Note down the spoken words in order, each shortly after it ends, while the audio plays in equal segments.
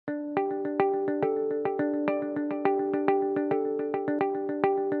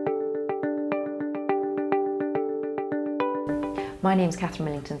My name's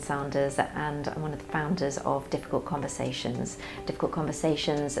Millington Sanders and I'm one of the founders of Difficult Conversations. Difficult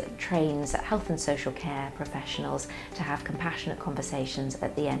Conversations trains health and social care professionals to have compassionate conversations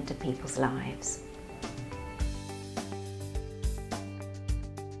at the end of people's lives.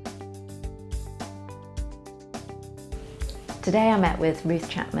 Today I met with Ruth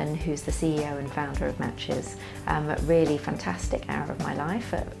Chapman, who's the CEO and founder of Matches. A really fantastic hour of my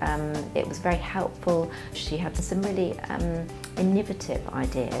life. It was very helpful. She had some really innovative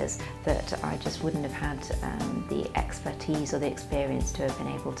ideas that I just wouldn't have had the expertise or the experience to have been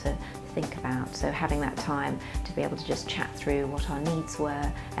able to think about. So having that time to be able to just chat through what our needs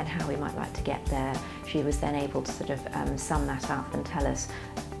were and how we might like to get there, she was then able to sort of sum that up and tell us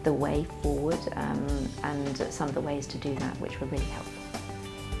the way forward and some of the ways to do that, which were really helpful.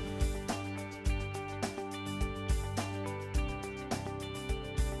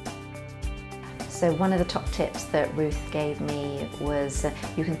 So one of the top tips that Ruth gave me was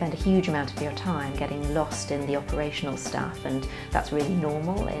you can spend a huge amount of your time getting lost in the operational stuff, and that's really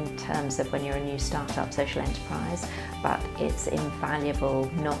normal in terms of when you're a new startup social enterprise, but it's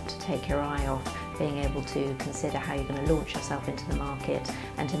invaluable not to take your eye off being able to consider how you're going to launch yourself into the market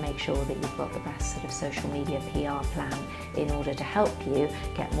and to make sure that you've got the best sort of social media PR plan in order to help you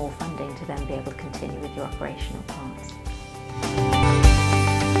get more funding to then be able to continue with your operational parts.